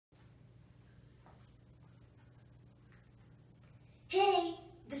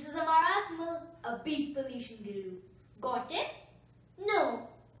a big pollution guru. Got it? No?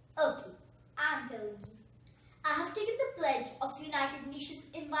 Okay, I'm telling you. I have taken the pledge of United Nations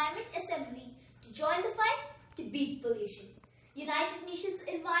Environment Assembly to join the fight to beat pollution. United Nations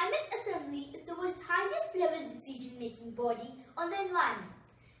Environment Assembly is the world's highest level decision-making body on the environment.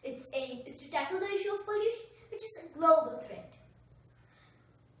 Its aim is to tackle the issue of pollution, which is a global threat.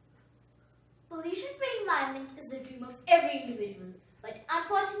 Pollution-free environment is the dream of every individual, but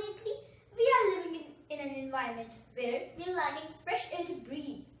unfortunately, we are living in an environment where we are lacking fresh air to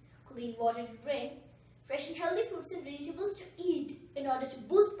breathe, clean water to drink, fresh and healthy fruits and vegetables to eat. In order to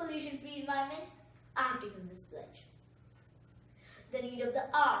boost pollution-free environment, I have taken this pledge. The need of the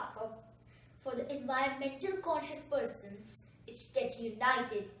hour for the environmental conscious persons is to get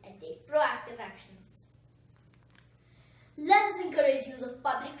united and take proactive actions. Let us encourage use of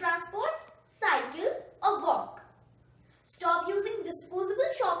public transport, cycle or walk. Stop using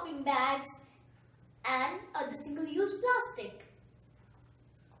disposable shopping bags and other single-use plastic.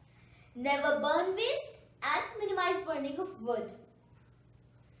 Never burn waste and minimize burning of wood.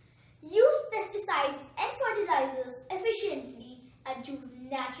 Use pesticides and fertilizers efficiently and choose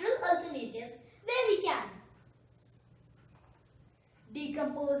natural alternatives where we can.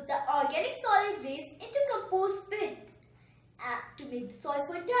 Decompose the organic solid waste into compost bins to make the soil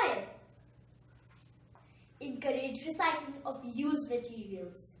fertile. Encourage recycling of used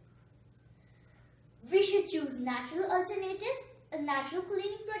materials. We should choose natural alternatives, natural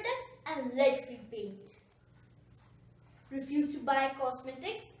cleaning products and lead-free paint. Refuse to buy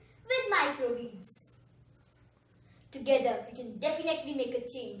cosmetics with microbeads. Together, we can definitely make a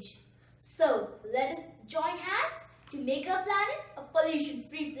change. So, let us join hands to make our planet a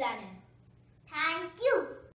pollution-free planet. Thank you.